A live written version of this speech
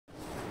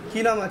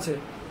কি নাম আছে?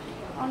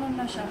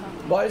 অনন্যা সাহা।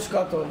 বয়স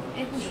কত?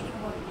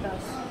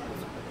 21।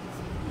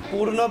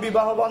 পূর্ণ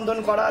বিবাহ বন্ধন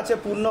করা আছে,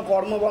 পূর্ণ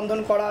কর্মবন্ধন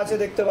করা আছে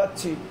দেখতে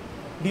পাচ্ছি।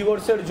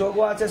 ডিভোর্সের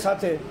যোগও আছে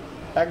সাথে।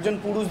 একজন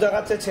পুরুষ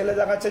দেখাচ্ছে, ছেলে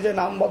দেখাচ্ছে যে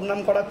নাম বদনাম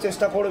করার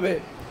চেষ্টা করবে।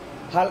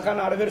 হালকা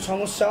নার্ভের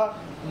সমস্যা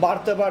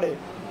বাড়তে পারে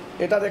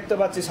এটা দেখতে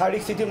পাচ্ছি।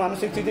 শারীরিক স্থিতি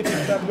মানসিক স্থিতি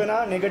ঠিক থাকবে না,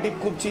 নেগেটিভ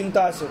খুব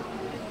চিন্তা আছে।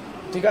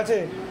 ঠিক আছে,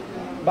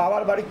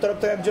 বাবার বাড়ির তরফ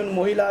থেকে একজন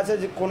মহিলা আছে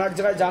যে কোনো এক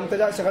জায়গায় জানতে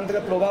যায়, সেখান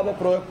থেকে প্রভাব ও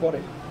প্রয়োগ করে,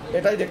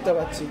 এটাই দেখতে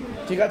পাচ্ছি।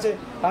 ঠিক আছে,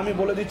 আমি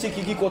বলে দিচ্ছি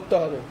কি কি করতে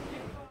হবে।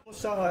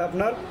 সমস্যা হয়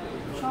আপনার?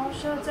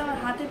 সমস্যা হচ্ছে আমার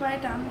হাতে পায়ে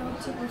টান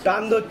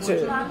ধরছে।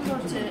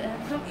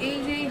 একদম এই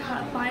যে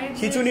পায়ের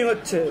খিঁচুনি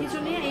হচ্ছে,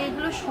 খিঁচুনি,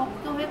 এইগুলো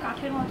শক্ত হয়ে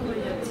কাঠের মতো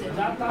হয়ে যাচ্ছে।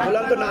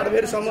 বললাম তো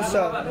নার্ভের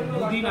সমস্যা।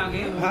 দুদিন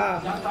আগে হ্যাঁ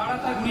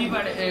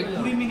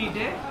 20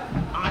 মিনিটে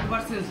 8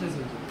 বার সেন্সলেস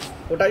হয়েছে।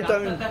 ওটাই তো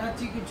আমি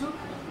দেখাচ্ছি, কিছু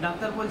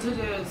ডাক্তার বলছে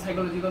যে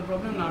সাইকোলজিক্যাল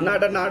প্রবলেম না,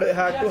 এটা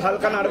হ্যাঁ একটু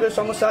হালকা নার্ভের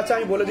সমস্যা আছে।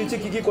 আমি বলে দিচ্ছি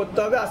কি কি করতে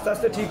হবে, আস্তে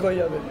আস্তে ঠিক হয়ে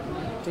যাবে।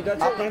 ঠিক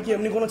আছে, আপনার কি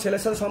এমনি কোনো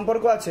ছেলের সাথে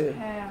সম্পর্ক আছে?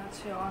 হ্যাঁ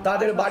আছে।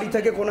 তাদের বাড়ি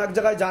থেকে কোনো এক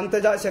জায়গায় জানতে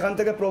যায়, সেখান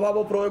থেকে প্রভাব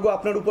ও প্রয়োগও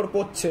আপনার উপর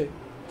পড়ছে।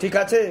 ঠিক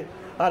আছে,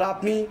 আর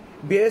আপনি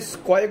বেশ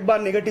কয়েকবার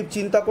নেগেটিভ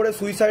চিন্তা করে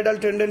সুইসাইডাল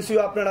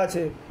টেন্ডেন্সিও আপনার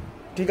আছে।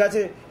 ঠিক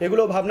আছে,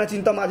 এগুলো ভাবনা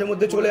চিন্তা মাঝে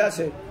মধ্যে চলে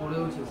আসে।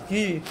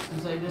 কি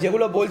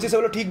যেগুলো বলছি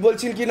সেগুলো ঠিক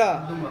বলছি কি না?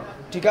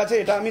 ঠিক আছে,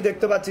 এটা আমি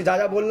দেখতে পাচ্ছি। যা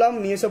যা বললাম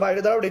নিয়ে এসে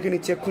বাইরে দাঁড়াও, ডেকে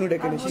নিচ্ছি, এক্ষুনি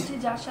ডেকে নিচ্ছি।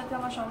 যার সাথে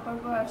আমার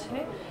সম্পর্ক আছে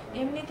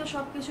এমনি তো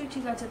সবকিছুই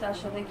ঠিক আছে তার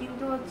সাথে,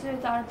 কিন্তু হচ্ছে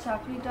তার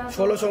চাকরিটা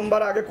 16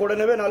 সোমবার আগে করে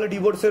নেবে, নাহলে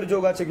ডিভোর্সের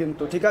যোগ আছে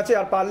কিন্তু। ঠিক আছে,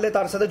 আর পারলে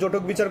তার সাথে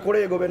জটক বিচার করে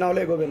এগোবে, নাহলে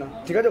এগোবে না।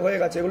 ঠিক আছে, হয়ে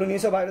গেছে, এগুলো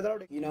নিয়ে এসে বাইরে দাঁড়াও।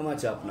 কি নাম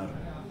আছে আপনার?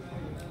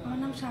 আমার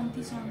নাম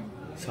শান্তি সাউ।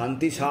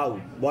 শান্তি সাউ।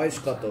 বয়স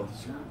কত?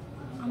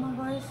 আমার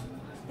বয়স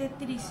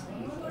 33।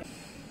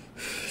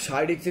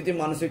 শারীরিক স্থিতি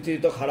মানসিক স্থিতি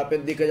তো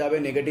খারাপের দিকে যাবে,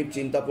 নেগেটিভ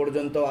চিন্তা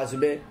পর্যন্ত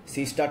আসবে।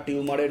 সিস্টার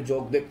টিউমারের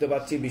যোগ দেখতে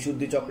পাচ্ছি,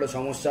 বিশুদ্ধি চক্র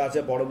সমস্যা আছে,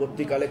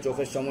 পরবর্তীকালে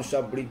চোখের সমস্যা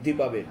বৃদ্ধি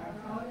পাবে।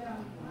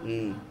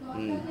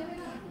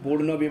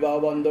 পূর্ণ বিবাহ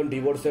বন্ধন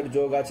ডিভোর্সের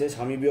যোগ আছে,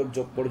 স্বামী বিয়োগ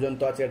যোগ পর্যন্ত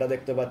আছে, এটা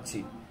দেখতে পাচ্ছি।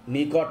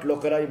 নিকট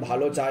লোকেরাই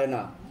ভালো চায়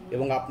না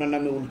এবং আপনার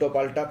নামে উল্টো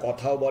পাল্টা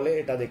কথাও বলে,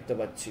 এটা দেখতে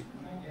পাচ্ছি।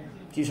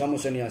 কি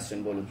সমস্যা নিয়ে আসছেন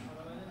বলুন?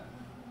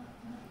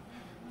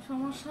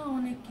 সমস্যা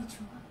অনেক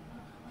কিছু।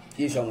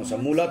 কি সমস্যা,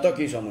 মূলত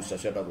কি সমস্যা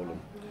সেটা বলুন।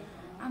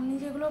 আপনি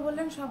যেগুলো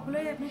বললেন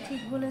সবগুলোই আপনি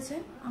ঠিক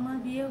বলেছেন। আমার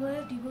বিয়ে হয়ে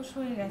ডিভোর্স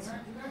হয়ে গেছে।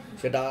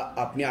 সেটা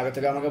আপনি আগে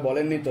থেকে আমাকে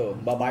বলেননি তো,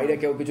 বা বাইরে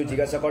কেউ কিছু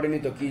জিজ্ঞাসা করেনি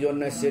তো কি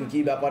জন্য এসছেন, কি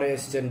ব্যাপারে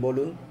এসছেন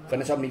বলুন।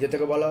 কেন সব নিজে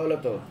থেকে বলা হলো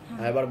তো?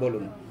 হ্যাঁ, এবার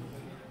বলুন।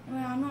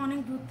 আমি অনেক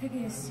দূর থেকে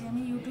এসেছি,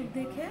 আমি ইউটিউব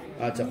দেখে।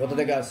 আচ্ছা, কোথা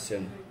থেকে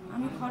আসছেন?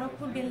 আমি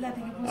খড়গপুর বেলদা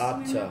থেকে।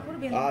 আচ্ছা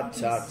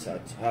আচ্ছা আচ্ছা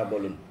আচ্ছা, হ্যাঁ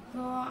বলুন।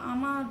 তো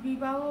আমার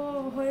বিবাহ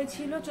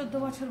হয়েছিল 14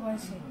 বছর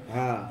বয়সে।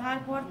 হ্যাঁ,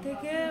 তারপর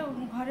থেকে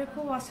ঘরে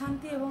খুব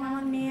অশান্তি, এবং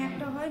আমার মেয়ে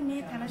একটা হয়,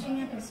 মেয়ে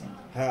থ্যালাসেমিয়া পেশেন্ট।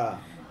 হ্যাঁ,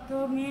 তো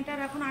মেয়েটার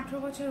এখন 18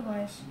 বছর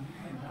বয়স।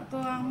 তো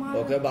আমার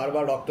ওকে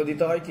বারবার রক্ত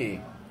দিতে হয় কি?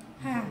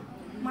 হ্যাঁ,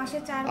 মাসে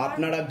 4 বার।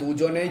 আপনারা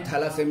দুজনেই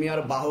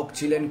থ্যালাসেমিয়ার বাহক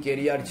ছিলেন,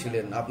 কেরিয়ার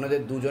ছিলেন, আপনাদের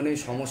দুজনেই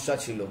সমস্যা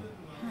ছিল,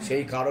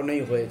 সেই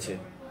কারণেই হয়েছে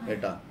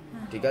এটা।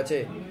 ঠিক আছে,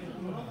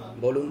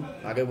 বলুন,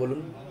 আগে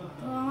বলুন।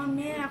 তো আমার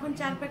মেয়ে এখন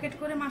 4 প্যাকেট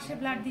করে মাসে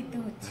ব্লাড দিতে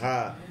হচ্ছে।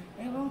 হ্যাঁ,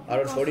 এবং আর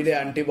ওর শরীরে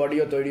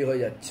অ্যান্টিবডিও তৈরি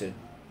হয়ে যাচ্ছে।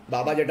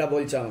 বাবা যেটা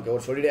বলছে আমাকে,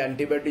 ওর শরীরে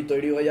অ্যান্টিবডি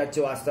তৈরি হয়ে যাচ্ছে,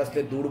 ও আস্তে আস্তে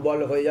দুর্বল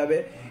হয়ে যাবে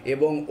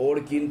এবং ওর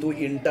কিন্তু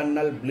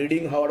ইন্টারনাল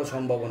ব্লিডিং হওয়ারও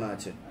সম্ভাবনা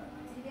আছে।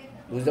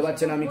 বুঝতে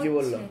পারছেন আমি কি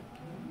বললাম?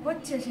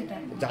 হচ্ছে সেটা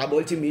যা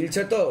বলছি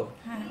মিলছে তো?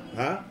 হ্যাঁ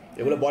হ্যাঁ,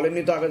 এগুলো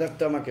বলেননি তো আগে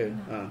থাকতে আমাকে।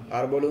 হ্যাঁ,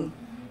 আর বলুন।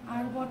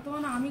 আর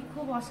বর্তমানে আমি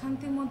খুব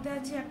অশান্তির মধ্যে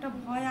আছি, একটা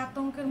ভয়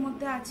আতঙ্কের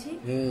মধ্যে আছি।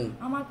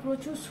 আমার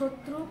প্রচুর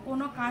শত্রু,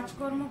 কোনো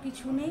কাজকর্ম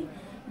কিছু নেই।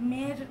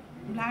 মেয়ের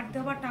ব্লাড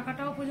দেওয়ার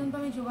টাকাটাও পর্যন্ত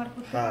আমি জোগাড়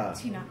করতে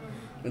পারছি না।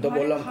 তো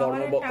বললাম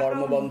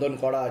কর্মবন্ধন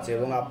করা আছে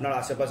এবং আপনার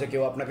আশেপাশে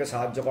কেউ আপনাকে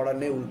সাহায্য করার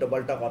নেই,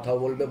 উল্টোপাল্টা কথাও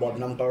বলবে,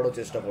 বদনাম করারও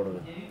চেষ্টা করবে।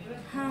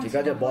 ঠিক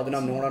আছে,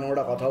 বদনাম, নোংরা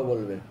নোংরা কথাও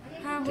বলবে।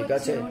 ঠিক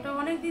আছে,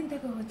 অনেকদিন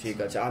থেকে হচ্ছে। ঠিক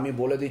আছে, আমি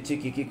বলে দিচ্ছি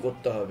কি কি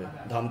করতে হবে।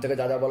 ধাম থেকে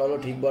যা যা বলা হলো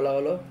ঠিক বলা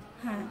হলো।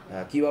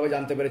 হ্যাঁ, কিভাবে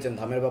জানতে পেরেছেন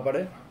ধামের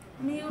ব্যাপারে?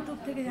 আমি ইউটিউব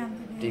থেকে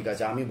জানতে পেরেছি। ঠিক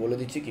আছে, আমি বলে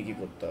দিচ্ছি কি কি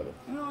করতে হবে।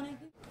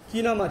 কি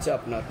নাম আছে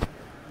আপনার?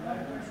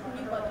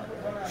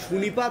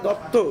 সুনিপা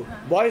দত্ত।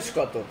 বয়স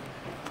কত?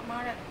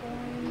 আমার এখন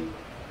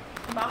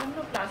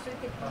 52 প্লাসের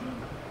ক্ষেত্রে।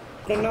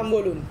 আপনার নাম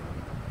বলুন।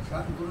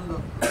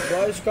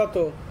 বয়স কত?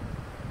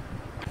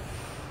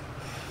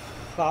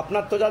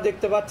 আপনার তো যা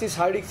দেখতে পাচ্ছি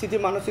শারীরিক স্থিতি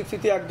মানসিক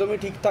স্থিতি একদমই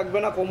ঠিক থাকবে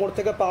না। কোমর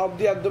থেকে পা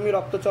অবধি একদমই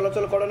রক্ত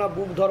চলাচল করে না,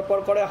 বুক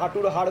ধরপড় করে,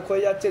 হাঁটুর হাড়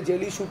ক্ষয়ে যাচ্ছে,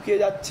 জেলি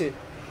শুকিয়ে যাচ্ছে।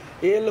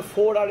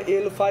 L4 আর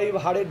L5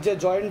 হাড়ের যে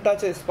জয়েন্ট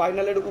আছে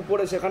স্পাইনালের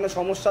উপরে, সেখানে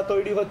সমস্যা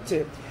তৈরি হচ্ছে।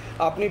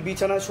 আপনি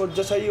বিছানায়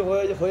শয্যাশায়ী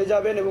হয়ে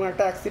যাবেন এবং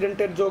একটা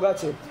অ্যাক্সিডেন্টের যোগ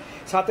আছে,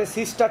 সাথে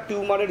সিস্টার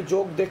টিউমারের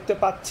যোগ দেখতে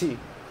পাচ্ছি।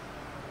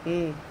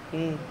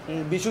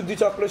 বিশুদ্ধি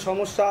চক্রের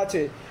সমস্যা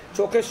আছে,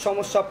 চোখের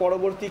সমস্যা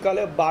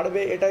পরবর্তীকালে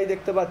বাড়বে, এটাই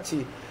দেখতে পাচ্ছি।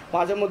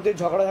 মাঝে মধ্যে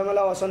ঝগড়া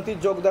ঝামেলা অশান্তির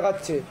যোগ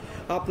দেখাচ্ছে।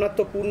 আপনার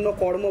তো পূর্ণ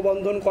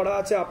কর্মবন্ধন করা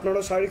আছে,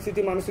 আপনারও শারীরিক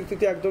স্থিতি মানসিক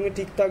স্থিতি একদমই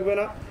ঠিক থাকবে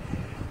না,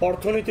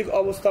 অর্থনৈতিক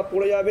অবস্থা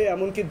পড়ে যাবে,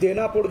 এমনকি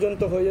দেনা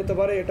পর্যন্ত হয়ে যেতে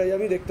পারে, এটাই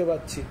আমি দেখতে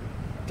পাচ্ছি।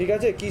 ঠিক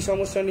আছে, কি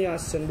সমস্যা নিয়ে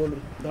আসছেন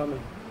বলুন ধামে।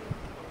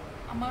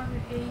 আমার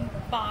এই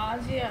পা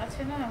যে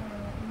আছে না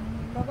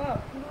বাবা,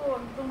 পুরো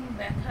একদম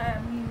ব্যথায়,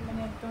 আমি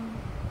মানে একদম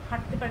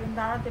হাঁটতে পারি না,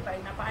 দাঁড়াতে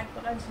পারি না, পায়ের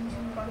তলা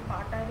ঝিমঝিম করে,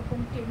 পাটা এরকম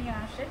টেনে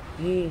আসে,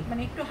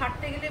 মানে একটু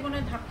হাঁটতে গেলে মানে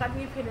ধাক্কা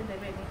দিয়ে ফেলে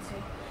দেবে নিচে।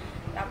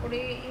 তারপরে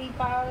এই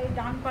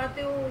ডান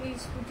পাতেও এই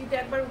স্কুটিতে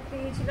একবার উঠতে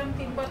গিয়েছিলাম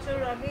 3 বছর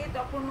আগে,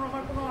 তখন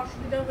আমার কোনো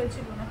অসুবিধা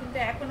হয়েছিল না, কিন্তু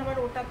এখন আবার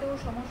ওটাতেও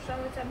সমস্যা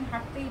হয়েছে, আমি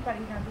হাঁটতেই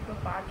পারি না দুটো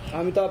পা নিয়ে।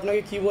 আমি তো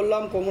আপনাকে কি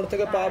বললাম, কোমর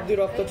থেকে পা অব্দি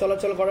রক্ত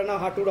চলাচল করে না,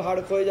 হাঁটুর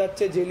হাড় হয়ে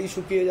যাচ্ছে, জেলি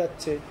শুকিয়ে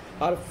যাচ্ছে।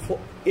 আর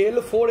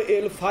L4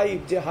 L5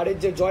 যে হাড়ের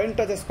যে জয়েন্ট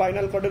আছে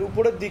স্পাইনাল কর্ডের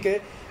উপরের দিকে,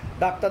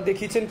 ডাক্তার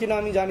দেখিয়েছেন কিনা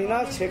আমি জানি না,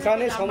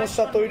 সেখানে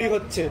সমস্যা তৈরি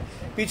হচ্ছে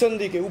পিছন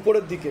দিকে,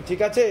 উপরের দিকে,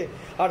 ঠিক আছে।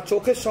 আর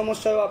চোখের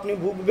সমস্যাও আপনি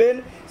ভুগবেন,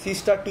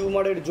 সিস্টার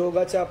টিউমারের যোগ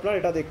আছে আপনার,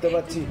 এটা দেখতে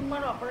পাচ্ছি।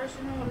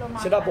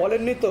 সেটা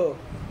বলেননি তো,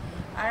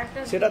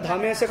 সেটা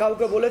ধামে এসে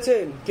কাউকে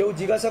বলেছেন, কেউ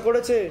জিজ্ঞাসা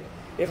করেছে?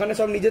 এখানে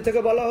সব নিজে থেকে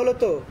বলা হলো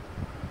তো,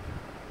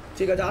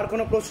 ঠিক আছে। আর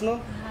কোনো প্রশ্ন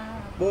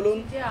বলুন।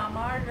 যে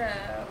আমার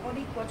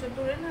অনেক বছর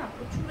ধরে না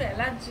প্রচুর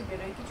অ্যালার্জি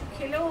বেরোয়, কিছু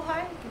খেলেও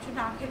হয়, কিছু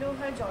না খেলেও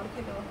হয়, জল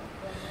খেলেও হয়।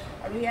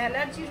 আর ওই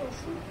অ্যালার্জির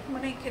ওষুধ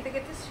মানে খেতে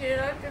খেতে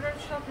স্টেরয়েড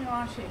সব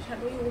নেওয়া শেষ, আর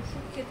ওই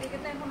ওষুধ খেতে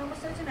খেতে এমন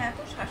অবস্থা হচ্ছে না, এত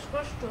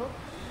শ্বাসকষ্ট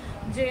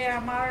যে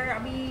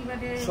আমি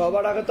মানে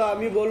সবার আগে তো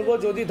আমি বলবো,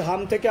 যদি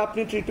ধাম থেকে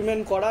আপনি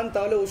ট্রিটমেন্ট করান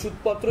তাহলে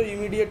ওষুধপত্র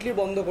ইমিডিয়েটলি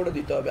বন্ধ করে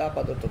দিতে হবে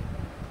আপাতত,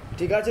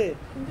 ঠিক আছে।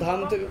 ধাম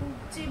থেকে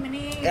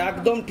মানে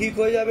একদম ঠিক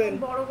হয়ে যাবেন,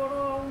 বড় বড়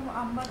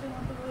আমবাদের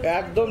মতো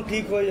একদম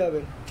ঠিক হয়ে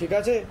যাবেন, ঠিক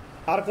আছে।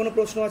 আর কোনো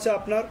প্রশ্ন আছে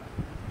আপনার?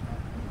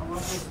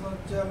 আমার প্রশ্ন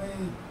হচ্ছে, আমি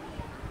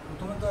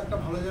প্রথমে তো একটা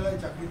ভালো জায়গায়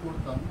চাকরি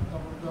করতাম,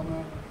 তারপর তো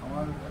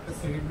আমার একটা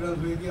সেরিব্রাল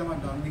হয়ে গিয়ে আমার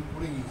ডান দিক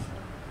পড়ে গিয়েছে।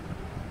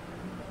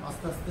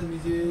 আস্তে আস্তে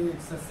নিজে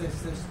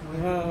এক্সারসাইজ করে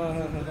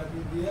থেরাপি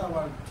দিয়ে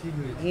আবার ঠিক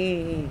হয়েছে।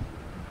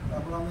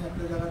 তারপর আমি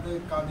একটা জায়গাতে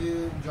কাজে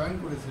জয়েন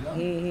করেছিলাম,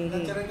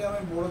 ন্যাচারালি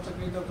আমি বড়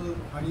চাকরিটা তো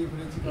হারিয়ে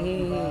ফেলেছি,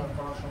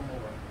 করা সম্ভব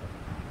হয়।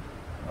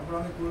 তারপর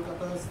আমি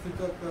কলকাতা স্থিত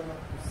একটা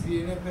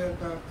CNF এ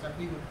একটা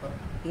চাকরি করতাম,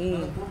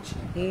 করছি।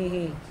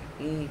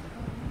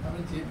 আমি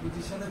যে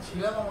পজিশনে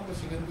ছিলাম আমাকে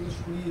সেখান থেকে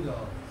সরিয়ে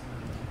দেওয়া হয়।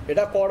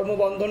 এটা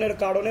কর্মবন্ধনের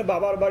কারণে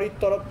বাবার বাড়ির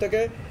তরফ থেকে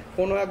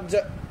কোনো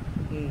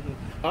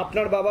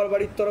আপনার বাবার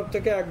বাড়ির তরফ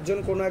থেকে একজন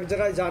কোনো এক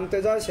জায়গায় জানতে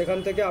যায়, সেখান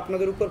থেকে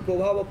আপনাদের উপর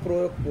প্রভাব ও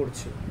প্রয়োগ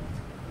পড়ছে।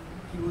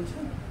 কি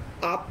বলছেন?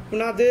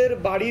 আপনাদের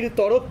বাড়ির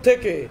তরফ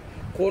থেকে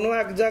কোনো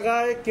এক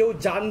জায়গায় কেউ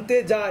জানতে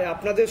যায়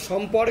আপনাদের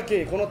সম্পর্কে,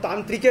 কোনো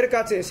তান্ত্রিকের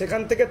কাছে,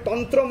 সেখান থেকে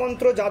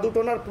তন্ত্রমন্ত্র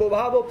জাদুটোনার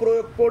প্রভাব ও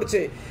প্রয়োগ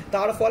পড়ছে।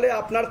 তার ফলে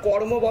আপনার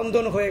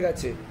কর্মবন্ধন হয়ে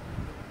গেছে,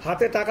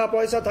 হাতে টাকা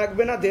পয়সা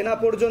থাকবে না, দেনা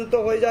পর্যন্ত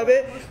হয়ে যাবে,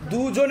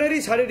 দুজনেরই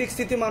শারীরিক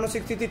স্থিতি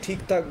মানসিক স্থিতি ঠিক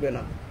থাকবে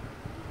না।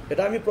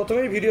 এটা আমি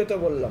প্রথমেই ভিডিওতে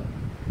বললাম,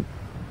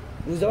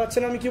 বুঝতে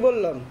পারছেন আমি কি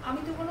বললাম?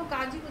 আমি তো কোনো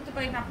কাজই করতে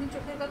পারি না, আপনি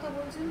চোখের কথা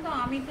বলছেন তো,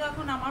 আমি তো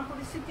এখন আমার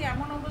পরিস্থিতি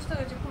এমন অবস্থা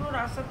হয়েছে, পুরো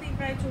রাস্তাতেই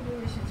প্রায় চলে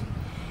এসেছি।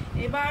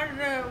 এবার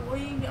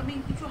ওই আমি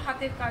কিছু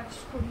হাতের কাজ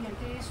করি আর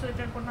কি,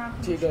 সোয়েটার বোনা,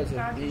 ঠিক আছে।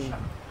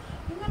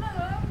 কিন্তু না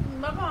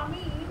বাবা,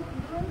 আমি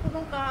ধরুন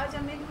কোনো কাজ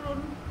আমি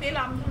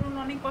পেলাম, ধরুন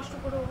অনেক কষ্ট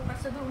করে ওর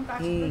কাছে ধরুন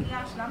কাজ করে নিয়ে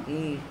আসলাম,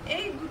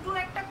 এই দুটো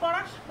একটা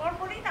করার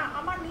পরপরই না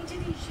আমার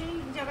নিজেরই সেই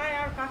জায়গায়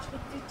আর কাজ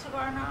করতে ইচ্ছা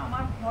করে না,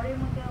 আমার ঘরের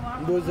মধ্যে আমার।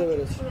 বুঝতে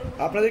পেরেছি।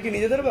 আপনাদের কি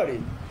নিজেদের বাড়ি?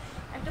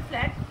 একটা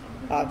ফ্ল্যাট।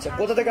 আচ্ছা,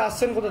 কোথা থেকে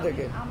আসছেন? কোথা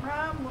থেকে? আমরা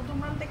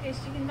মধ্যমগ্রাম থেকে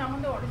এসেছি, কিন্তু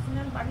আমাদের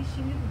অরিজিনাল বাড়ি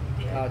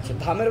শিলিগুড়িতে। আচ্ছা,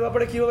 ধামের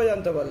ব্যাপারে কিভাবে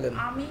জানতে পারলেন?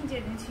 আমি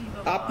জেনেছি।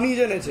 আপনি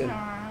জেনেছেন?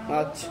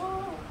 আচ্ছা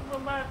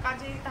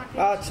কাজে থাকে।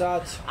 আচ্ছা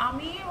আচ্ছা।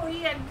 আমি ওই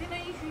একদিন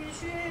ওই শুয়ে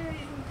শুয়ে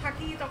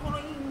থাকি, তখন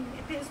ওই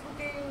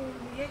ফেসবুকে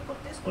ইয়ে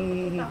করতে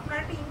আপনার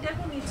একটা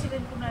ইন্টারভিউ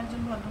নিচ্ছিলেন কোনো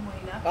একজন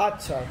ভদ্রমহিলা।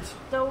 আচ্ছা আচ্ছা।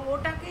 তো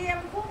ওটাকে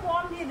আমি খুব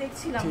মন দিয়ে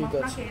দেখছিলাম। ঠিক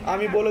আছে,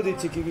 আমি বলে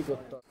দিচ্ছি কি কি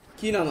করতে হবে।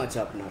 কি নাম আছে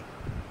আপনার?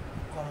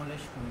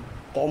 কমলেশ কুণ্ডু।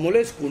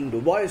 কমলেশ কুণ্ডু।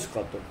 বয়স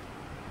কত?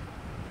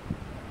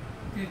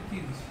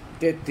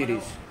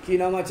 33। কি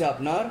নাম আছে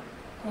আপনার?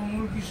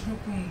 কমল কৃষ্ণ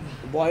কুণ্ডু।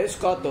 বয়স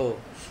কত?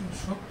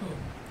 70।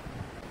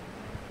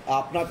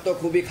 আপনার তো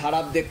খুবই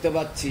খারাপ দেখতে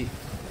পাচ্ছি,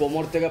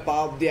 কোমর থেকে পা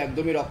অব্দি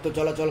একদমই রক্ত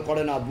চলাচল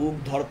করে না, বুক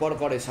ধরপড়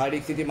করে,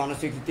 শারীরিক স্থিতি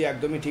মানসিক স্থিতি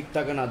একদমই ঠিক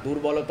থাকে না,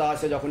 দুর্বলতা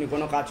আসে যখনই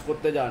কোনো কাজ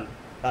করতে যান,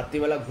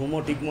 রাত্রিবেলা ঘুমও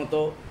ঠিক মতো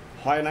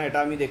হয় না, এটা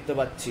আমি দেখতে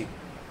পাচ্ছি।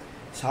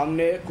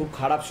 সামনে খুব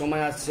খারাপ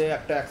সময় আসছে,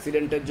 একটা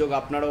অ্যাক্সিডেন্টের যোগ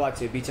আপনারও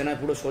আছে, বিছানায়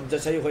পুরো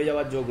শয্যাশায়ী হয়ে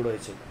যাওয়ার যোগ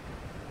রয়েছে,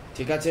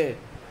 ঠিক আছে।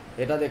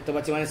 এটা দেখতে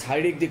পাচ্ছি, মানে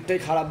শারীরিক দিকটাই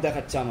খারাপ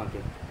দেখাচ্ছে আমাকে,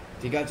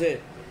 ঠিক আছে।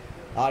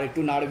 আর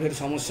একটু নার্ভের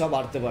সমস্যা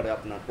বাড়তে পারে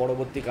আপনার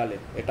পরবর্তীকালে,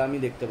 এটা আমি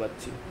দেখতে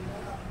পাচ্ছি।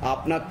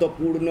 আপনার তো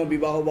পূর্ণ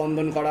বিবাহ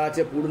বন্ধন করা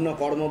আছে, পূর্ণ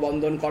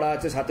কর্মবন্ধন করা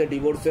আছে, সাথে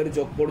ডিভোর্সের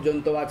যোগ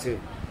পর্যন্ত আছে।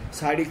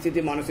 শারীরিক স্থিতি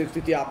মানসিক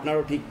স্থিতি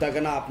আপনারও ঠিক থাকে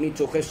না, আপনি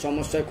চোখের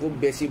সমস্যায় খুব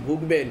বেশি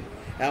ভুগবেন,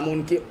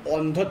 এমনকি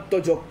অন্ধত্ব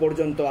যোগ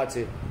পর্যন্ত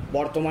আছে।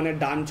 বর্তমানে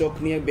ডান চোখ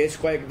নিয়ে বেশ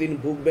কয়েকদিন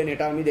ভুগবেন,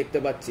 এটা আমি দেখতে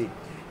পাচ্ছি।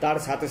 তার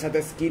সাথে সাথে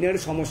স্কিনের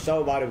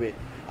সমস্যাও বাড়বে।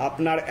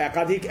 আপনার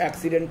একাধিক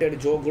অ্যাক্সিডেন্টের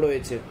যোগ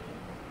রয়েছে,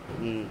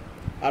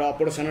 আর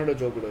অপারেশনেরও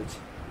যোগ রয়েছে।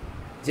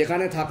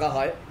 যেখানে থাকা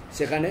হয়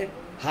সেখানে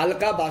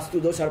হালকা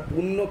বাস্তুদোষ আর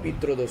পূর্ণ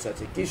পিতৃদোষ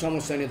আছে। কি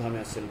সমস্যা নিয়ে ধামে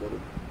আসছেন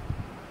বলুন?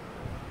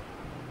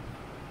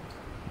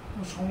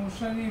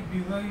 সমস্যা নিয়ে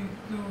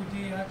বিবাহিত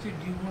যে আছে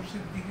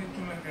ডিভোর্সের দিকে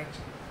চলে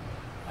গেছে,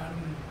 আর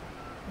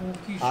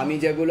আমি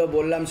যেগুলো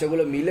বললাম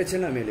সেগুলো মিলেছে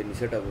না মেলেনি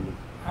সেটা বলুন।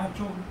 আর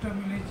চোখটা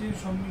মিলেছে,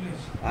 সব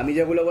মিলেছে। আমি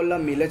যেগুলো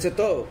বললাম মিলেছে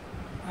তো?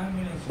 হ্যাঁ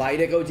মিলেছে।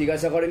 বাইরে কেউ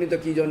জিজ্ঞাসা করেনি তো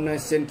কি জন্য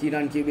এসছেন, কি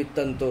নাম, কি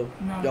বৃত্তান্ত?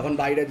 না। যখন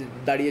বাইরে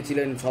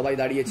দাঁড়িয়েছিলেন সবাই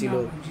দাঁড়িয়েছিল, না,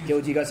 জিজ্ঞেস-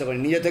 কেউ জিজ্ঞাসা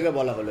করেনি, নিজে থেকে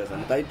বলা হলো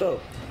এখানে, তাই তো?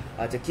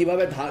 আচ্ছা,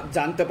 কিভাবে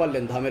জানতে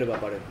পারলেন ধামের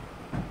ব্যাপারে?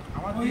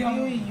 আমার ওই দিদি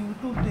আমি- ওই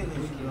ইউটিউব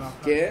দেখেছিল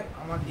আপনার- কে?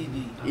 আমার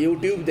দিদি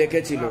ইউটিউব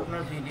দেখেছিল?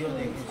 আপনার ভিডিও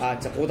দেখেছিল।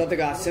 আচ্ছা, কোথা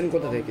থেকে আসছেন,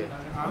 কোথা থেকে?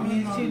 আমি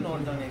এসেছি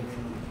নর্দার্ন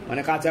এভিনিউ।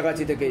 মানে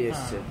কাছাকাছি থেকেই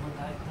এসছে।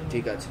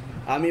 ঠিক আছে,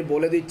 আমি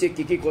বলে দিচ্ছি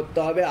কি কি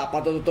করতে হবে।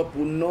 আপাতত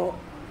পূর্ণ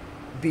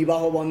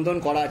বিবাহ বন্ধন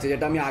করা আছে,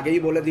 যেটা আমি আগেই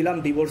বলে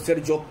দিলাম,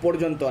 ডিভোর্সের যোগ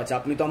পর্যন্ত আছে।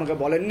 আপনি তো আমাকে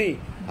বলেননি,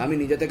 আমি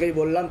নিজে থেকেই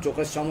বললাম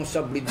চোখের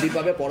সমস্যা বৃদ্ধি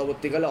পাবে,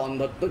 পরবর্তীকালে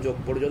অন্ধত্ব যোগ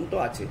পর্যন্ত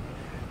আছে।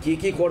 কি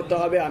কি করতে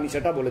হবে আমি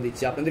সেটা বলে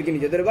দিচ্ছি। আপনাদের কি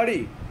নিজেদের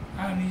বাড়ি?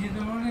 হ্যাঁ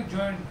নিজেদের মানে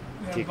জয়েন্ট।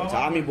 ঠিক আছে,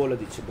 আমি বলে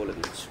দিচ্ছি।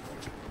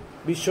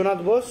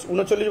 বিশ্বনাথ বোস,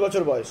 39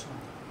 বছর বয়স।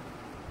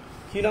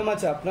 কি নাম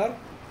আছে আপনার?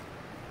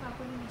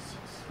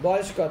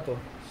 বয়স কত?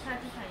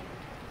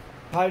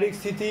 শারীরিক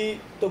স্থিতি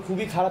তো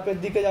খুবই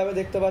খারাপের দিকে যাবে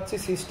দেখতে পাচ্ছি।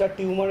 সিস্টার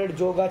টিউমারের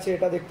যোগ আছে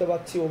এটা দেখতে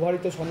পাচ্ছি।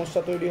 ওভারিতে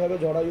সমস্যা তৈরি হবে,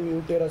 জরায়ু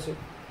ইউটের আছে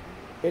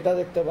এটা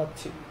দেখতে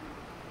পাচ্ছি।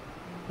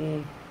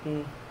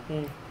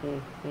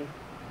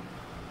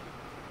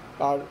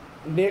 আর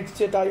নেক্সট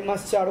যে টাইম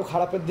আসছে আরও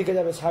খারাপের দিকে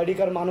যাবে।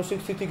 শারীরিক আর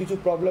মানসিক স্থিতি কিছু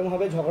প্রবলেম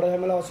হবে, ঝগড়া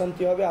ঝামেলা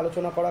অশান্তি হবে,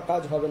 আলোচনা করা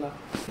কাজ হবে না।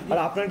 আর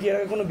আপনার কি এর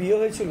আগে কোনো বিয়ে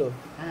হয়েছিল?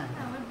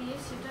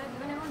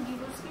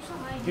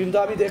 কিন্তু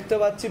আমি দেখতে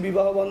পাচ্ছি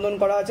বিবাহ বন্ধন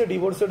করা আছে,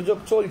 ডিভোর্সের যোগ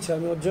চলছে।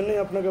 আমি ওর জন্যই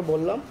আপনাকে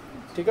বললাম।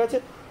 ঠিক আছে,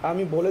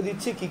 আমি বলে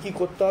দিচ্ছি কি কি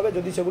করতে হবে।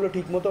 যদি সেগুলো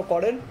ঠিকমতো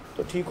করেন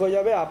তো ঠিক হয়ে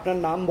যাবে। আপনার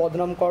নাম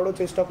বদনাম করারও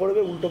চেষ্টা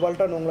করবে,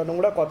 উল্টোপাল্টা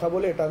নোংরা কথা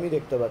বলে, এটা আমি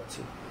দেখতে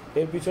পাচ্ছি।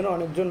 এর পিছনে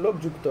অনেকজন লোক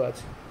যুক্ত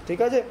আছে।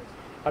 ঠিক আছে,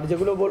 আর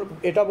যেগুলো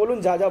এটা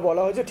বলুন যা যা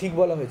বলা হয়েছে ঠিক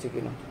বলা হয়েছে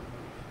কিনা।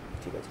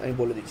 ঠিক আছে, আমি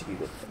বলে দিচ্ছি কি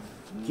করতে।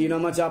 কি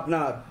নাম আছে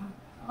আপনার?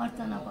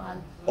 অর্চনা পাল।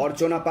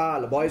 অর্চনা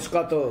পাল। বয়স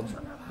কত?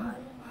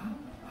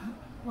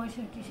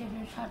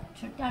 65,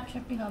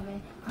 68 হবে।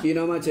 কি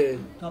নাম আছে?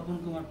 তপন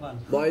কুমার পাল।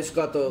 বয়স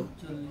কত?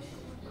 40।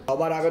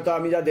 সবার আগে তো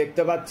আমি যা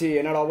দেখতে পাচ্ছি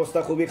এনার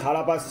অবস্থা খুবই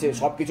খারাপ আসছে।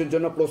 সবকিছুর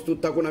জন্য প্রস্তুত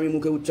থাকুন, আমি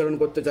মুখে উচ্চারণ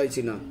করতে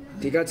চাইছি না।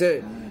 ঠিক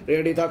আছে,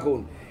 রেডি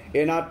থাকুন।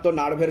 এনার তো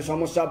নার্ভের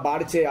সমস্যা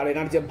বাড়ছে, আর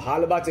এনার যে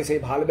ভালভ আছে সেই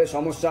ভালভের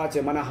সমস্যা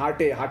আছে, মানে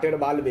হার্টের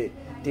ভালভে।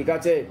 ঠিক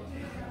আছে,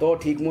 তো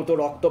ঠিকমতো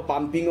রক্ত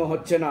পাম্পিংও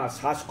হচ্ছে না,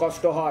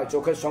 শ্বাসকষ্ট হয়,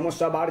 চোখের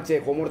সমস্যা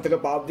বাড়ছে, কোমর থেকে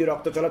পা অব্দি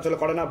রক্ত চলাচল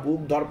করে না,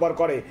 বুক ধরপড়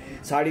করে,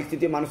 শারীরিক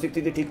স্থিতি মানসিক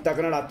স্থিতি ঠিক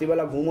থাকে না,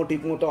 রাত্রিবেলা ঘুমও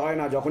ঠিকমতো হয়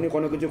না, যখনই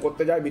কোনো কিছু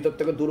করতে যায় ভিতর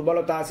থেকে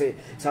দুর্বলতা আসে,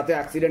 সাথে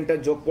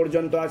অ্যাক্সিডেন্টের যোগ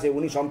পর্যন্ত আছে।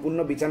 উনি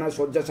সম্পূর্ণ বিছানায়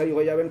শয্যাশায়ী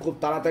হয়ে যাবেন খুব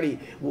তাড়াতাড়ি,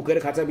 বুকের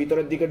খাঁচা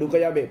ভিতরের দিকে ঢুকে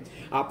যাবে।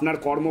 আপনার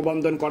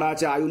কর্মবন্ধন করা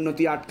আছে,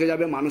 আয়ুন্নতি আটকে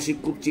যাবে, মানসিক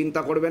খুব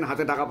চিন্তা করবেন,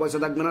 হাতে টাকা পয়সা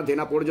থাকবে না,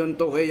 দেনা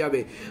পর্যন্ত হয়ে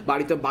যাবে,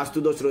 বাড়িতে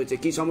বাস্তুদোষ রয়েছে।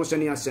 কি সমস্যা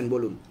নিয়ে আসছেন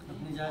বলুন?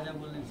 আপনি যা যা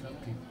বললেন সব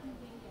ঠিক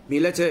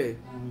মিলেছে?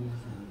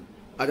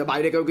 আচ্ছা,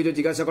 বাইরে কেউ কিছু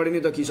জিজ্ঞাসা করেনি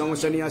তো কি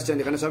সমস্যা নিয়ে আসছেন?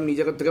 এখানে সব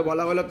নিজের থেকে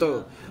বলা হলো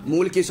তো।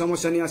 মূল কি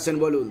সমস্যা নিয়ে আসছেন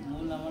বলুন?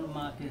 মূল আমার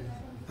মাকে,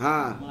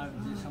 হ্যাঁ, মার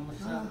যে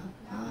সমস্যা,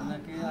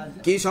 ওনাকে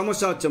আজ কি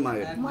সমস্যা হচ্ছে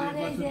মায়ের? মার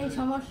এই যে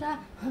সমস্যা,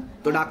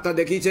 তো ডাক্তার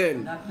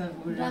দেখিয়েছেন?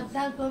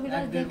 ডাক্তার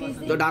কবিরাজ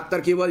দেখেছি, তো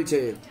ডাক্তার কি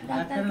বলছে?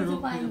 ডাক্তার কিছু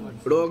পাইনি।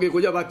 রোগী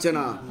খুঁজে পাচ্ছে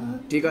না।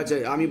 ঠিক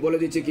আছে, আমি বলে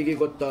দিচ্ছি কি কি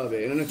করতে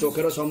হবে। এখানে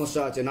চোখেরও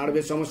সমস্যা আছে,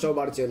 নার্ভের সমস্যাও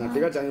বাড়ছে না।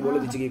 ঠিক আছে, আমি বলে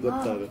দিচ্ছি কি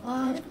করতে হবে।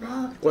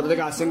 কোথা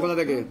থেকে আসছেন? কোথা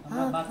থেকে?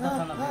 আমরা বাগদা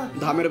থানা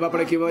থেকে। ধামের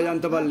ব্যাপারে কিভাবে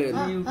জানতে পারলেন?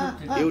 ইউটিউব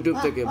থেকে। ইউটিউব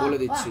থেকে। বলে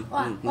দিচ্ছি।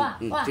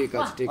 ঠিক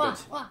আছে, ঠিক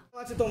আছে।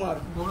 আছে তোমার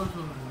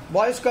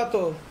বয়স কত?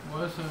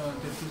 বয়স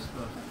 33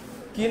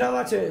 প্লাস। কি নাম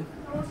আছে?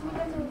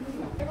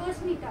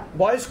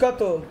 বয়স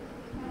কত?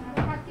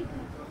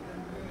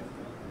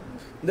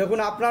 দেখুন,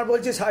 আপনার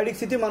বলছি শারীরিক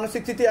স্থিতি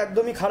মানসিক স্থিতি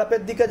একদমই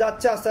খারাপের দিকে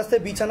যাচ্ছে। আস্তে আস্তে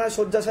বিছানায়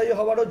শয্যাশায়ী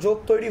হওয়ারও যোগ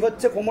তৈরি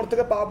হচ্ছে, কোমর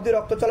থেকে পা অব্দি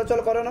রক্ত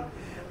চলাচল করে না,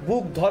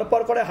 বুক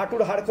ধরপড় করে,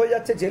 হাঁটুর হাড় হয়ে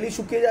যাচ্ছে, জেলি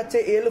শুকিয়ে যাচ্ছে,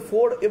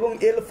 L4 এবং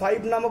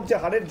L5 নামক যে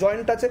হাড়ের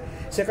জয়েন্ট আছে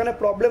সেখানে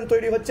প্রবলেম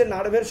তৈরি হচ্ছে,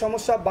 নার্ভের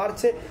সমস্যা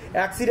বাড়ছে,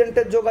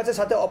 অ্যাক্সিডেন্টের যোগ আছে,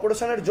 সাথে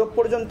অপারেশনের যোগ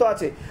পর্যন্ত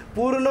আছে,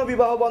 পূর্ণ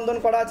বিবাহ বন্ধন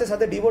করা আছে,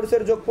 সাথে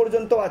ডিভোর্সের যোগ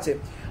পর্যন্ত আছে।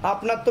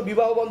 আপনার তো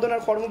বিবাহ বন্ধন আর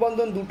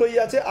কর্মবন্ধন দুটোই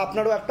আছে,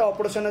 আপনারও একটা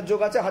অপারেশনের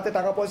যোগ আছে, হাতে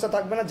টাকা পয়সা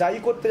থাকবে না, যাই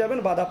করতে যাবেন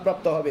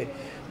বাধাপ্রাপ্ত হবে,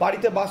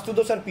 বাড়িতে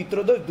বাস্তুদোষ আর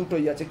পিতৃদোষ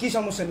দুটোই আছে। কি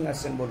সমস্যা নিয়ে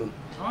আসছেন বলুন?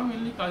 আমার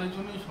মেনলি কাজের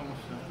জন্যই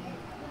সমস্যা।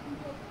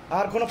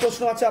 আর কোনো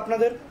প্রশ্ন আছে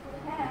আপনাদের?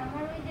 হ্যাঁ,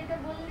 আমার ওই যেটা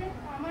বললে,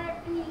 আমার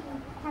একটা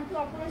হাঁটু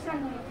অপারেশন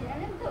হয়েছে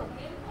জানেন তো,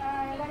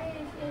 এবারে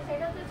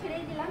সেটা তো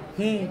ছেড়েই দিলাম।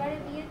 এবারে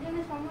বিয়ের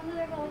জন্য সম্বন্ধ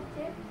দেখা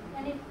হচ্ছে,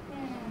 মানে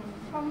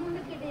সম্বন্ধ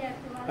কেটে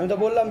যাচ্ছে। আমি তো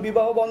বললাম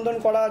বিবাহ বন্ধন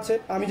করা আছে।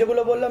 আমি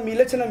যেগুলো বললাম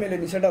মিলেছে না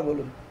মেলেনি সেটা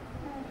বলুন।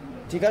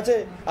 ঠিক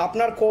আছে,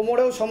 আপনার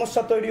কোমরেও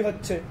সমস্যা তৈরি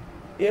হচ্ছে,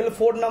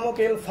 L4 নামক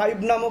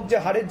L5 নামক যে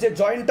হাড়ের যে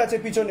জয়েন্ট আছে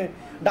পিছনে,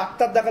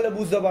 ডাক্তার দেখালে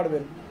বুঝতে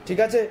পারবেন। ঠিক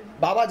আছে,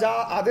 বাবা যা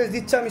আদেশ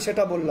দিচ্ছে আমি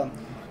সেটা বললাম।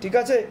 ঠিক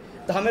আছে,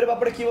 ধামের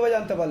ব্যাপারে কিভাবে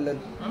জানতে পারলেন?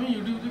 আমি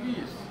ইউটিউব থেকেই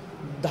এসেছি।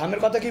 ধামের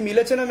কথা কি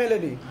মিলেছে না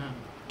মেলেনি?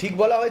 ঠিক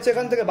বলা হয়েছে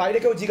এখান থেকে? বাইরে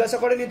কেউ জিজ্ঞাসা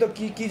করেনি তো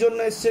কি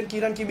জন্য এসছেন, কি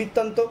নাম, কি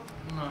বৃত্তান্ত? না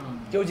না,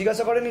 কেউ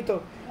জিজ্ঞাসা করেনি তো?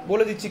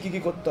 বলে দিচ্ছি কি কি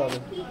করতে হবে।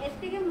 কি এর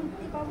থেকে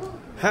মুক্তি পাবো?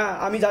 হ্যাঁ,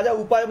 আমি যা যা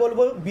উপায়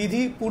বলবো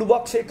বিধি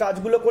পূর্বক সেই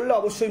কাজগুলো করলে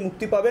অবশ্যই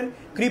মুক্তি পাবেন,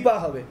 কৃপা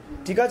হবে।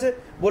 ঠিক আছে,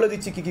 বলে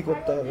দিচ্ছি কি কি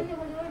করতে হবে।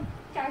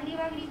 চাকরি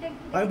বাকরিতে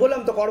আমি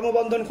বললাম তো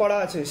কর্মবন্ধন করা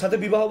আছে, সাথে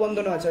বিবাহ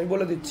বন্ধন আছে, আমি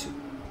বলে দিচ্ছি।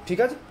 ঠিক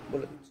আছে,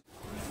 বলে দিচ্ছি।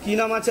 কি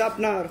নাম আছে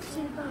আপনার?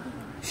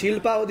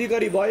 শিল্পা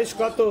অধিকারী। বয়স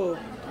কত?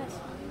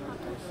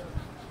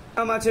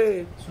 নাম আছে?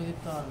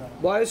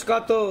 বয়স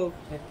কত?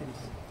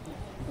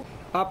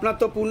 আপনার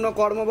তো পূর্ণ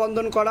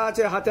কর্মবন্ধন করা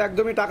আছে, হাতে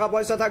একদমই টাকা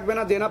পয়সা থাকবে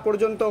না, দেনা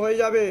পর্যন্ত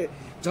হয়ে যাবে,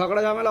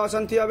 ঝগড়া ঝামেলা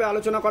অশান্তি হবে,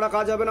 আলোচনা করা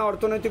কাজ হবে না,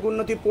 অর্থনৈতিক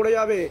উন্নতি পড়ে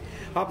যাবে।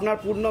 আপনার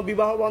পূর্ণ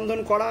বিবাহ বন্ধন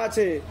করা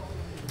আছে,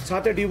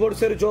 সাথে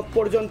ডিভোর্সের যোগ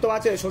পর্যন্ত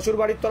আছে।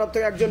 শ্বশুরবাড়ির তরফ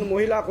থেকে একজন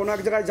মহিলা কোনো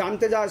এক জায়গায়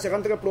জানতে যায়, সেখান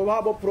থেকে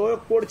প্রভাব ও প্রয়োগ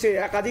পড়ছে,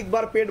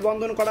 একাধিকবার পেট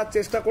বন্ধন করার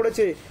চেষ্টা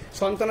করেছে,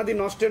 সন্তানাদি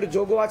নষ্টের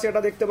যোগও আছে,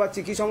 এটা দেখতে পাচ্ছি।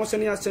 কি সমস্যা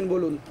নিয়ে আসছেন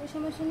বলুন?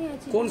 সমস্যা নিয়ে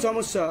আছি। কোন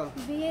সমস্যা?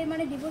 বিয়ে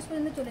মানে ডিভোর্স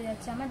পর্যন্ত চলে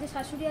যাচ্ছে। আমার যে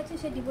শাশুড়ি আছে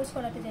সে ডিভোর্স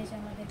করাতে চাইছে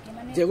আমাদেরকে।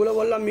 মানে যেগুলো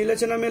বললাম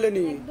মিলেছে না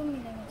মেলেনি? একদম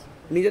মিলে গেছে।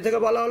 নিজে থেকে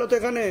বলা হলো তো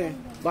এখানে?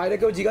 বাইরে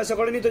কেউ জিজ্ঞাসা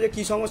করেনি তো যে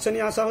কি সমস্যা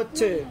নিয়ে আসা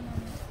হচ্ছে?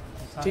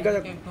 ঠিক আছে,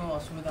 একটু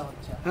অসুবিধা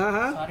হচ্ছে। হ্যাঁ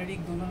হ্যাঁ, শারীরিক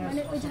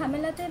মানে ওই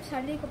ঝামেলাতে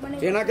শারীরিক মানে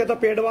এনাকে তো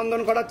পেট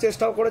বন্ধন করার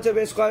চেষ্টাও করেছে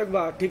বেশ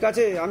কয়েকবার। ঠিক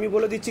আছে, আমি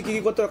বলে দিচ্ছি কি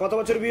কি করতে হবে। কত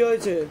বছর বিয়ে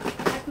হয়েছে?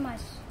 8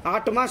 মাস।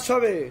 8 মাস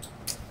হবে।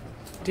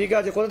 ঠিক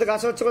আছে, কোথা থেকে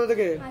আসা হচ্ছে? কোথা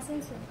থেকে?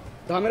 আসানসোল।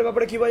 ধামের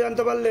ব্যাপারে কিভাবে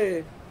জানতে পারলে?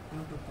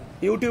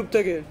 ইউটিউব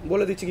থেকে।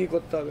 বলে দিচ্ছি কি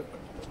করতে হবে।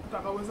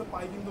 টাকা পয়সা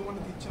পাই কিন্তু মানে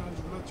দিচ্ছে না,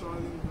 ঝুলা চড়া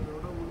দিন ধরে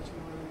ওটা বলছি।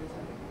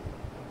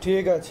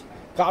 ঠিক আছে,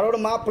 কারোর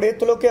মা প্রেত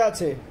লোকে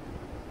আছে।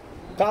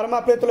 কার মা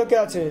প্রেত লোকে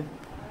আছে?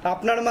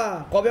 আপনার মা।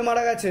 কবে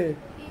মারা গেছে?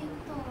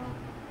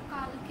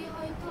 কালকে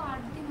হয়তো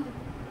 8 দিন হবে।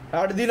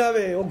 8 দিন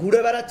হবে। ও ঘুরে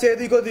বেড়াচ্ছে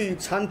এদিক ওদিক,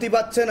 শান্তি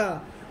পাচ্ছে না।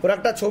 ওর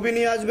একটা ছবি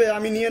নিয়ে আসবে,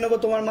 আমি নিয়ে নেবো,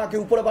 তোমার মাকে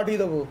উপরে পাঠিয়ে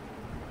দেবো।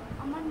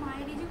 আমার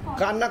মায়ের এই যে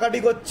কান্নাকাটি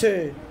করছে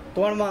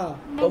তোমার মা,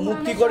 ও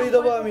মুক্তি করিয়ে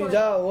দেবো আমি।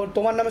 যাও, ওর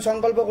তোমার নামে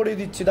সংকল্প করিয়ে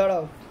দিচ্ছি,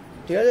 দাঁড়াও।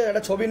 ঠিক আছে,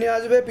 একটা ছবি নিয়ে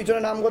আসবে, পিছনে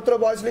নামগোত্র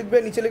বয়স লিখবে,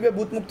 নিচে লিখবে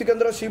ভূত মুক্তি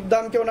কেন্দ্র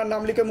শিবধামকে, ওনার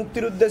নাম লিখে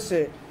মুক্তির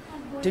উদ্দেশ্যে।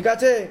 ঠিক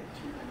আছে,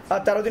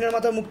 আর 13 দিনের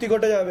মাথায় মুক্তি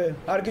ঘটে যাবে।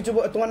 আর কিছু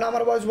তোমার নাম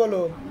আর বয়স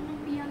বলো।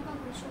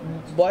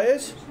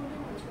 বয়স?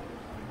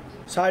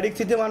 শারীরিক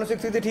স্থিতি মানসিক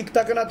স্থিতি ঠিক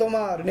থাকে না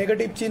তোমার,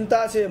 নেগেটিভ চিন্তা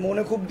আছে,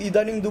 মনে খুব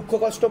ইদানিং দুঃখ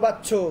কষ্ট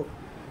পাচ্ছ,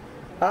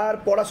 আর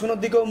পড়াশোনার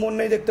দিকেও মন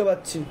নেই দেখতে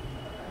পাচ্ছি।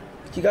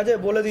 ঠিক আছে,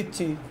 বলে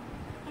দিচ্ছি।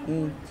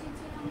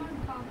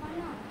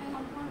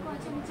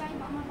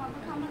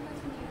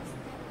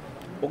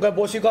 ওকে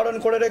বশীকরণ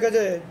করে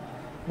রেখেছে,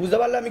 বুঝতে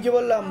পারলে আমি কি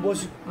বললাম?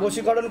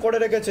 বশীকরণ করে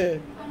রেখেছে।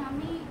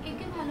 আমি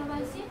একে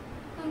ভালোবাসি,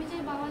 তো আমি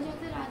চাই বাবা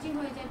যাতে রাজি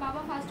হয়ে যায়।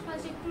 বাবা ফার্স্ট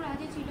একটু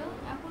রাজি ছিল,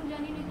 এখন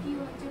জানি না কি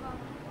হয়েছে বাবা।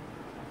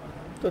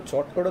 তো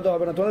চট করে তো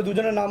হবে না। তোমাদের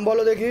দুজনের নাম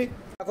বলো দেখি।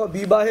 দেখো,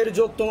 বিবাহের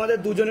যোগ তোমাদের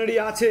দুজনেরই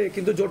আছে,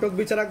 কিন্তু জটক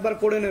বিচার একবার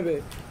করে নেবে,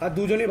 আর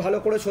দুজনেই ভালো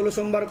করে 16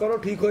 সোমবার করো,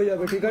 ঠিক হয়ে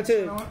যাবে। ঠিক আছে,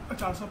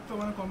 4 সপ্তাহ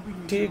মানে কমপ্লিট।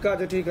 ঠিক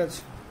আছে, ঠিক আছে,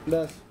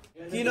 ব্যাস।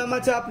 কি নাম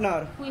আছে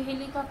আপনার?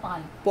 কুহেলিকা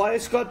পাল।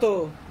 বয়স কত?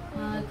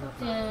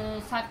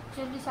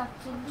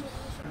 47।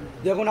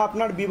 দেখুন,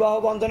 আপনার বিবাহ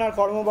বন্ধন আর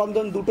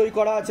কর্মবন্ধন দুটোই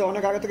করা আছে।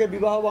 অনেক আগে থেকে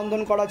বিবাহ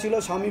বন্ধন করা ছিল,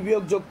 স্বামী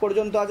বিয়োগ যোগ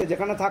পর্যন্ত আছে।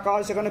 যেখানে থাকা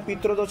হয় সেখানে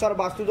পিতৃদোষ আর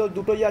বাস্তুদোষ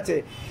দুটোই আছে।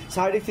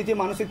 শারীরিক স্থিতি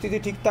মানসিক স্থিতি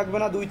ঠিক থাকবে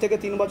না। 2 থেকে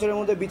 3 বছরের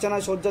মধ্যে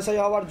বিছানায় শয্যাশায়ী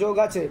হওয়ার যোগ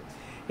আছে,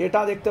 এটা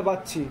দেখতে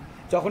পাচ্ছি।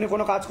 যখনই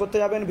কোনো কাজ করতে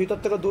যাবেন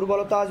ভিতর থেকে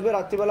দুর্বলতা আসবে,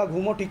 রাত্রিবেলা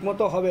ঘুমও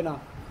ঠিকমতো হবে না।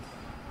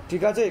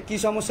 ঠিক আছে, কি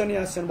সমস্যা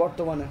নিয়ে আসছেন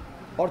বর্তমানে?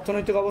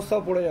 অর্থনৈতিক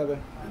অবস্থাও পড়ে যাবে।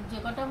 যে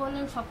কটা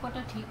বললেন সব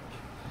কটা ঠিক,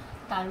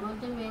 তার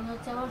মধ্যে মেন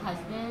হচ্ছে আমার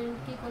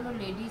হাজব্যান্ডকে কোনো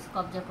লেডিস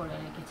কবজা করে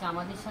রেখেছে,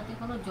 আমাদের সাথে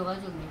কোনো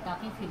যোগাযোগ নেই,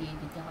 তাকে ফিরিয়ে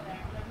দিতে হবে।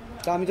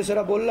 তা আমি তো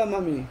সেটা বললাম।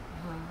 আমি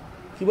হ্যাঁ,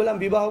 কি বললাম?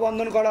 বিবাহ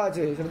বন্ধন করা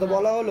আছে, সেটা তো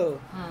বলা হলো।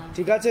 হ্যাঁ।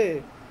 ঠিক আছে,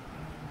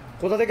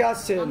 কোথা থেকে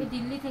আসছেন? আমি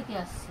দিল্লি থেকে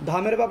আসছি।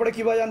 ধামের ব্যাপারে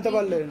কিভাবে জানতে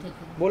পারলেন? দিল্লি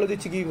থেকে। বলে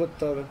দিচ্ছি কি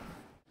করতে হবে।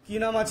 কি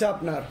নাম আছে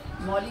আপনার?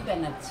 মলি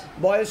ব্যানার্জি।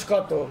 বয়স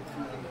কত?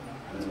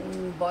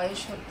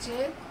 বয়স হচ্ছে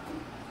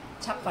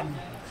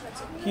 56।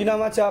 কি নাম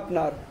আছে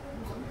আপনার?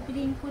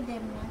 রিঙ্কু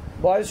দেবনাথ।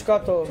 বয়স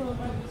কত?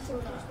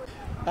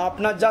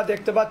 আপনার যা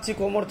দেখতে পাচ্ছি,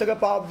 কোমর থেকে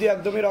পা অবধি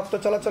একদমই রক্ত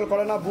চলাচল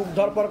করে না, বুক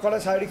ধরপড় করে,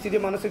 শারীরিক স্থিতি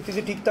মানসিক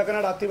স্থিতি ঠিক থাকে না,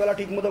 রাত্রিবেলা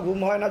ঠিকমতো ঘুম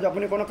হয় না,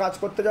 যখনই কোনো কাজ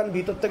করতে যান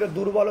ভিতর থেকে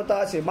দুর্বলতা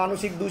আছে,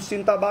 মানসিক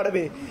দুশ্চিন্তা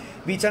বাড়বে,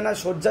 বিছানায়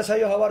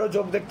শয্যাশায়ী হওয়ারও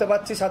যোগ দেখতে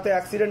পাচ্ছি, সাথে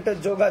অ্যাক্সিডেন্টের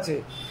যোগ আছে।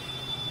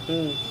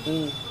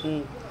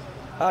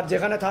 আর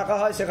যেখানে থাকা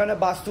হয় সেখানে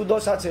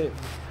বাস্তুদোষ আছে।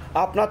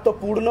 আপনার তো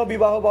পূর্ণ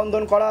বিবাহ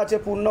বন্ধন করা আছে,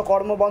 পূর্ণ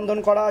কর্মবন্ধন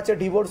করা আছে,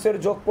 ডিভোর্সের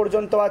যোগ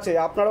পর্যন্ত আছে।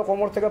 আপনারও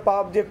কোমর থেকে পা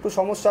অবধি একটু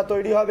সমস্যা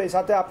তৈরি হবে,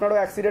 সাথে আপনারও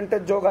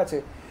অ্যাক্সিডেন্টের যোগ আছে,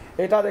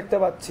 এটা দেখতে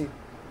পাচ্ছি।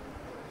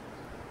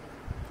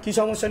 কি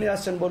সমস্যা নিয়ে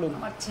আসছেন বলুন?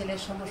 আমার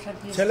ছেলের সমস্যা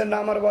কি? ছেলের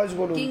নাম আর বয়স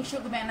বলুন।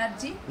 কিংশুক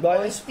ব্যানার্জি।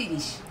 বয়স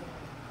 30।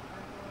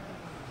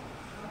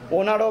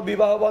 ওনারও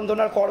বিবাহ বন্ধন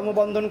আর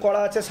কর্মবন্ধন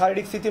করা আছে,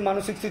 শারীরিক স্থিতি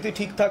মানসিক স্থিতি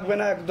ঠিক থাকবে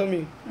না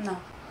একদমই, না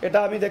এটা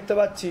আমি দেখতে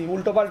পাচ্ছি।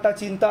 উল্টোপাল্টা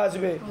চিন্তা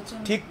আসবে,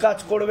 ঠিক কাজ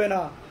করবে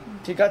না।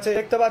 ঠিক আছে,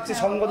 দেখতে পাচ্ছি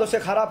সঙ্গদোষে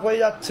খারাপ হয়ে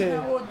যাচ্ছে।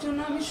 ওর জন্য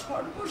আমি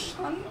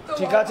সর্বশান্ত।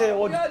 ঠিক আছে,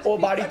 ও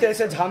বাড়িতে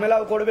এসে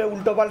ঝামেলাও করবে,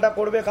 উল্টোপাল্টা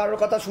করবে, কারোর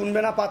কথা শুনবে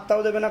না,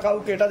 পাত্তাও দেবে না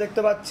কাউকে, এটা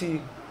দেখতে পাচ্ছি।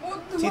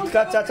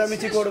 চিৎকার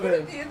চেঁচামেচি করবে।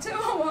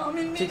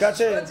 ঠিক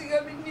আছে,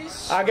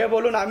 আগে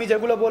বলুন, আমি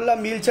যেগুলো বললাম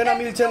মিলছে না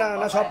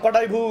না সব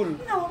কটাই ভুল?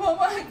 না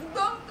বাবা,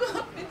 একদম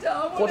আপনি যা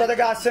বলেন। কোথা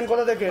থেকে আসছেন,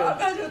 কোথা থেকে?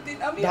 বাঘাযতীন।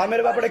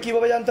 ধামের ব্যাপারে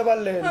কিভাবে জানতে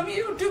পারলেন? আমি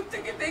ইউটিউব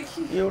থেকে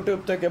দেখি। ইউটিউব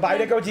থেকে?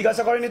 বাইরে কেউ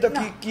জিজ্ঞাসা করেনি তো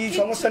কি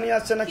সমস্যা নিয়ে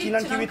আসছে না কি না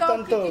কি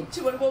বৃত্তান্ত? কিচ্ছু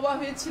বলবো, বাবা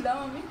হয়েছিলাম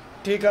আমি।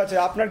 ঠিক আছে,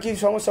 আপনার কি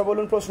সমস্যা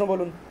বলুন, প্রশ্ন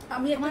বলুন।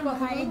 আমি একটা আমার কথা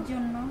ভাইয়ের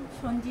জন্য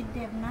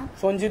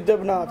সঞ্জিত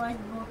দেবনাথ।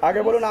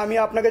 আগে বলুন, আমি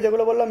আপনাকে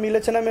যেগুলো বললাম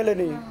মিলেছে না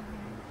মেলেনি?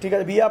 ঠিক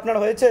আছে, বিয়ে আপনার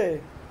হয়েছে?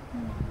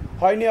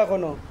 হয়নি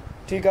এখনো?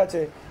 ঠিক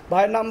আছে,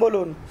 ভাইয়ের নাম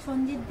বলুন।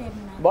 সঞ্জিত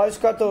দেবনাথ। বয়স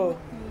কত?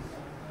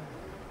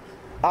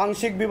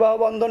 আংশিক বিবাহ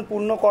বন্ধন,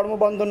 পূর্ণ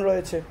কর্মবন্ধন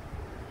রয়েছে।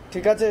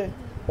 ঠিক আছে,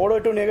 ওরও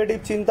একটু নেগেটিভ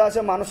চিন্তা আছে,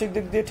 মানসিক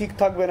দিক দিয়ে ঠিক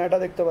থাকবে না, এটা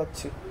দেখতে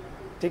পাচ্ছি।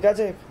 ঠিক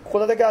আছে,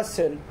 কোথা থেকে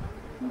আসছেন?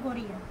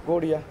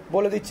 গড়িয়া।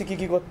 বলে দিচ্ছি কি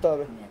কি করতে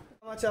হবে।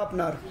 আছে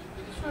আপনার?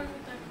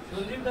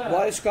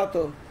 বয়স কত?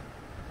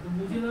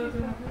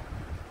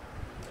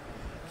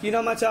 কি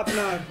নাম আছে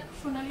আপনার?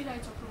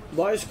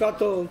 বয়স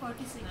কত?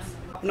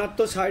 আপনার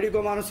তো শারীরিক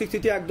ও মানসিক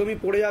স্থিতি একদমই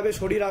পড়ে যাবে,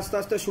 শরীর আস্তে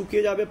আস্তে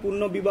শুকিয়ে যাবে,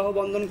 পূর্ণ বিবাহ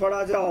বন্ধন করা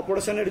আছে,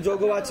 অপারেশনের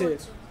যোগও আছে।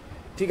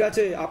 ঠিক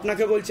আছে,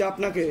 আপনাকে বলছি,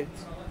 আপনাকে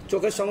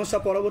চোখের সমস্যা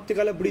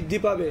পরবর্তীকালে বৃদ্ধি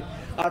পাবে,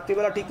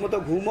 রাত্রিবেলা ঠিকমতো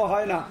ঘুমও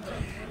হয় না,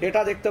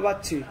 এটা দেখতে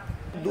পাচ্ছি।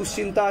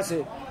 দুশ্চিন্তা আছে।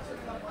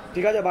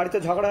 ঠিক আছে, বাড়িতে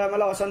ঝগড়া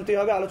ঝামেলা অশান্তি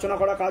হবে, আলোচনা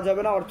করা কাজ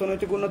হবে না,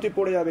 অর্থনৈতিক উন্নতি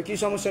পড়ে যাবে। কি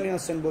সমস্যা নিয়ে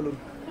আসছেন বলুন?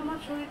 আমার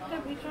শরীরটা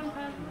ভীষণ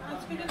খারাপ,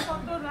 আজকে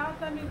কত রাত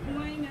আমি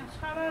ঘুমাই না,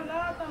 সারা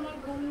রাত আমার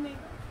ঘুম নেই।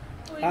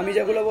 আমি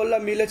যেগুলো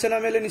বললাম মিলেছে না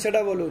মেলেনি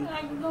সেটা বলুন।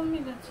 একদম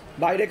মিলেছে।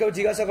 বাইরে কেউ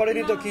জিজ্ঞাসা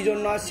করেনি তো কি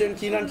জন্য আসছেন,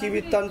 কি না কি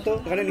বৃত্তান্ত?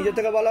 এখানে নিজে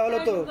থেকে বলা হলো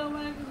তো?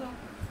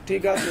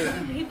 ঠিক আছে,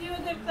 ভিডিও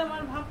দেখতাম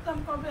আর ভাবতাম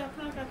কবে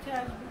আপনার কাছে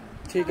আসবো।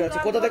 ঠিক আছে,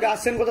 কোথা থেকে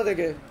আসছেন? কোথা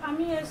থেকে?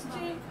 আমি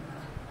এসেছি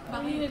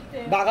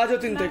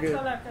বাঘাযতীন থেকে।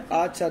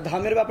 আচ্ছা,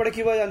 ধামের ব্যাপারে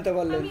কিভাবে জানতে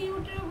পারলেন?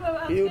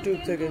 ইউটিউব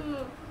থেকে।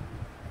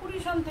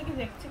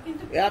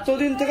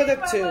 এতদিন থেকে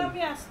দেখছেন?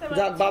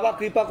 যাক, বাবা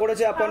কৃপা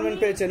করেছে, অ্যাপয়েন্টমেন্ট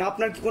পেয়েছেন।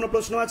 আপনার কি কোনো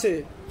প্রশ্ন আছে?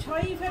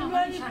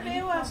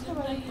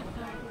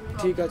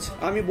 ঠিক আছে,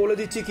 আমি বলে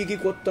দিচ্ছি কি কি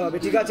করতে হবে।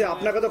 ঠিক আছে,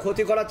 আপনাকে তো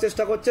ক্ষতি করার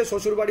চেষ্টা করছে,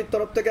 শ্বশুর বাড়ির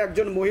তরফ থেকে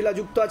একজন মহিলা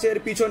যুক্ত আছে এর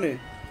পিছনে।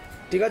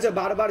 ঠিক আছে,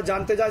 বারবার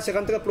জানতে যায়,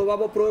 সেখান থেকে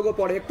প্রভাবও প্রয়োগও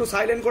পড়ে। একটু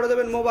সাইলেন্ট করে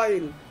দেবেন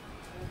মোবাইল।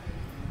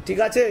 ঠিক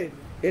আছে,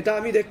 এটা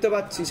আমি দেখতে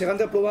পাচ্ছি, সেখান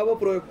থেকে প্রভাবও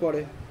প্রয়োগ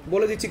পড়ে।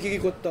 বলে দিচ্ছি কি কি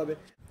করতে হবে।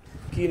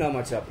 কি নাম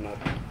আছে আপনার?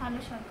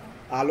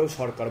 আলো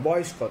সরকার।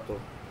 বয়স কত?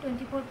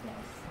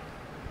 24+।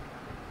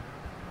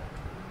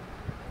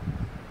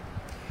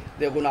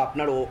 দেখুন,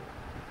 আপনার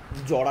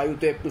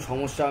জরায়ুতে একটু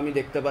সমস্যা আমি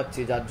দেখতে পাচ্ছি,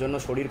 যার জন্য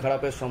শরীর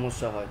খারাপের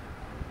সমস্যা হয়,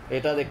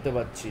 এটা দেখতে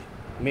পাচ্ছি।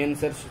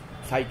 মেন্সের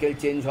সাইকেল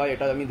চেঞ্জ হয়,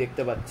 এটা আমি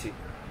দেখতে পাচ্ছি।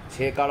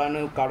 সে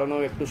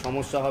কারণেও একটু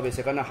সমস্যা হবে,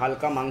 সেখানে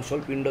হালকা মাংসল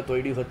পিণ্ড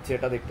তৈরি হচ্ছে,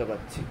 এটা দেখতে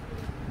পাচ্ছি।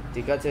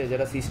 ঠিক আছে,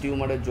 যেটা সিস্ট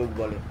টিউমারের যোগ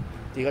বলে।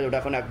 ঠিক আছে, ওটা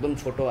এখন একদম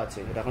ছোট আছে,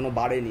 এটা এখনও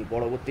বাড়েনি,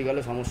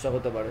 পরবর্তীকালে সমস্যা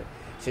হতে পারে,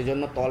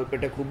 সেজন্য তল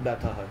পেটে খুব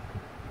ব্যথা হয়।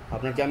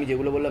 আপনার কি আমি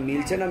যেগুলো বললাম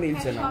মিলছে না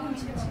মিলছে না?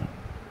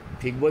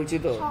 ঠিক বলছি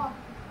তো?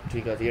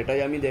 ঠিক আছে, এটাই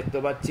আমি দেখতে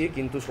পাচ্ছি,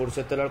 কিন্তু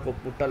সরষের তেল আর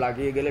কর্পূরটা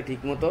লাগিয়ে গেলে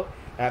ঠিক মতো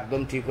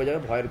একদম ঠিক হয়ে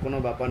যাবে, ভয়ের কোনো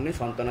ব্যাপার নেই,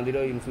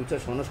 সন্তানাদিরও ইন ফিউচার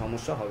কোনো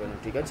সমস্যা হবে না।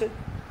 ঠিক আছে,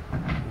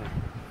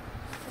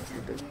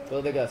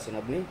 কোথা থেকে আসছেন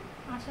আপনি?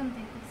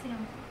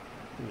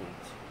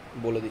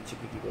 বলে দিচ্ছি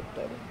কি কি করতে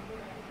হবে।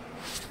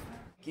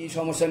 কি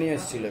সমস্যা নিয়ে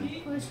এসেছিলেন?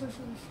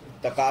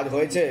 তা কাজ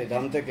হয়েছে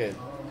ধাম থেকে?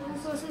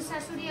 শ্বশুর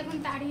শাশুড়ি এখন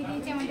তাড়িয়ে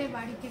দিয়েছে আমাদের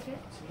বাড়ি থেকে।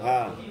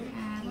 হ্যাঁ,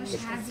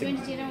 হাজবেন্ড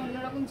যেটা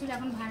অন্যরকম ছিল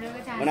এখন ভালো হয়ে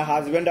গেছে। মানে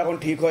হাজবেন্ড এখন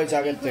ঠিক হয়েছে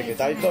আগের থেকে,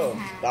 তাই তো?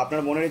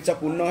 আপনার মনের ইচ্ছা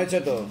পূর্ণ হয়েছে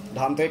তো?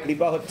 ধাম থেকে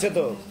কৃপা হচ্ছে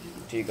তো?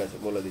 ঠিক আছে,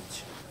 বলে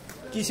দিচ্ছি।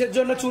 কিসের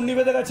জন্য চুন্নি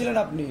বেঁধে গেছিলেন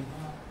আপনি?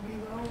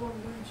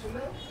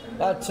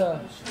 আচ্ছা,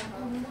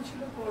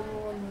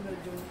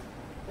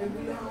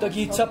 তো কি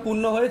ইচ্ছা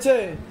পূর্ণ হয়েছে?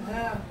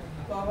 হ্যাঁ,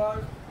 বাবার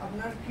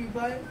আপনার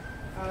কৃপায়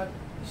আর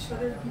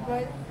ঈশ্বরের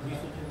কৃপায়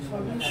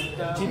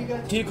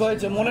ঠিক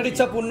হয়েছে, মনের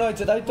ইচ্ছা পূর্ণ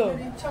হয়েছে, তাই তো?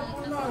 ইচ্ছা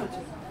পূর্ণ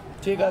হয়েছে।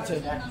 ঠিক আছে,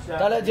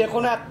 তাহলে যে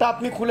কোনো একটা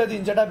আপনি খুলে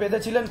দিন, যেটা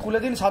বেঁধেছিলেন খুলে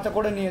দিন, সাথে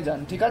করে নিয়ে যান।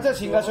 ঠিক আছে,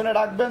 সিংহাসনে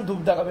রাখবেন,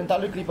 ধূপ দেখাবেন,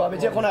 তাহলে কৃপা হবে।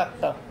 যে কোনো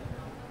একটা।